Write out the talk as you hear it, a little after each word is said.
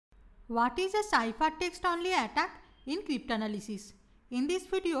What is a ciphertext-only attack in cryptanalysis? In this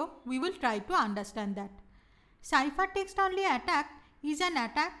video, we will try to understand that. Ciphertext-only attack is an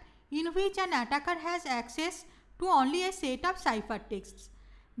attack in which an attacker has access to only a set of ciphertexts.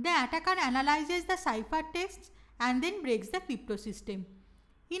 The attacker analyzes the ciphertexts and then breaks the crypto system.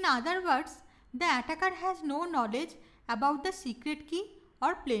 In other words, the attacker has no knowledge about the secret key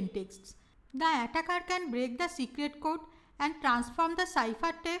or plaintexts. The attacker can break the secret code and transform the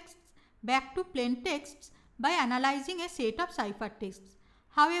ciphertexts back to plaintexts by analyzing a set of ciphertexts.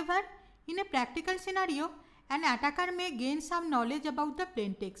 However, in a practical scenario, an attacker may gain some knowledge about the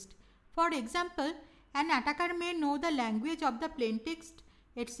plaintext. For example, an attacker may know the language of the plaintext,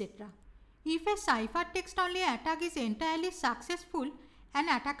 etc. If a ciphertext-only attack is entirely successful, an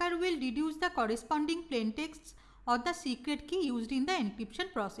attacker will deduce the corresponding plaintexts or the secret key used in the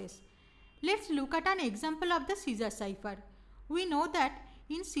encryption process. Let's look at an example of the Caesar cipher. We know that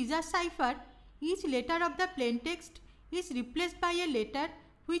in Caesar cipher, each letter of the plaintext is replaced by a letter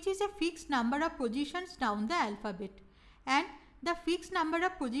which is a fixed number of positions down the alphabet, and the fixed number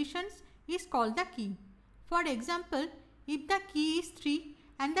of positions is called the key. For example, if the key is 3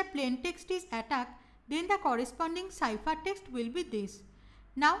 and the plaintext is attacked, then the corresponding ciphertext will be this.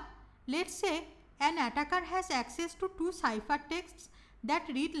 Now, let's say an attacker has access to two ciphertexts that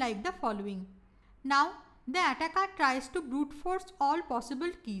read like the following. Now, the attacker tries to brute force all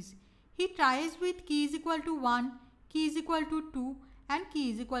possible keys. He tries with key is equal to 1, key is equal to 2 and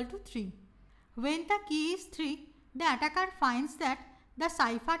key is equal to 3. When the key is 3, the attacker finds that the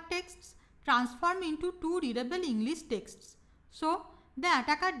ciphertexts transform into two readable English texts. So, the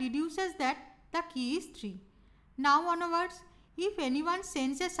attacker deduces that the key is 3. Now onwards, if anyone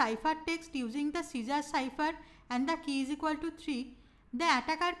sends a ciphertext using the Caesar cipher and the key is equal to 3, the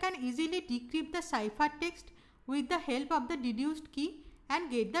attacker can easily decrypt the ciphertext with the help of the deduced key and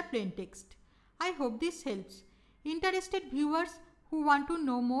get the plaintext. I hope this helps. Interested viewers who want to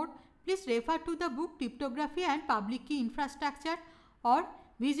know more, please refer to the book Cryptography and Public Key Infrastructure or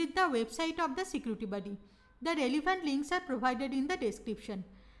visit the website of the Security Buddy. The relevant links are provided in the description.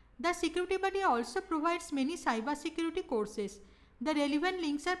 The Security Buddy also provides many cybersecurity courses. The relevant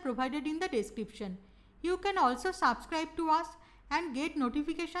links are provided in the description. You can also subscribe to us and get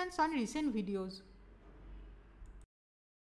notifications on recent videos.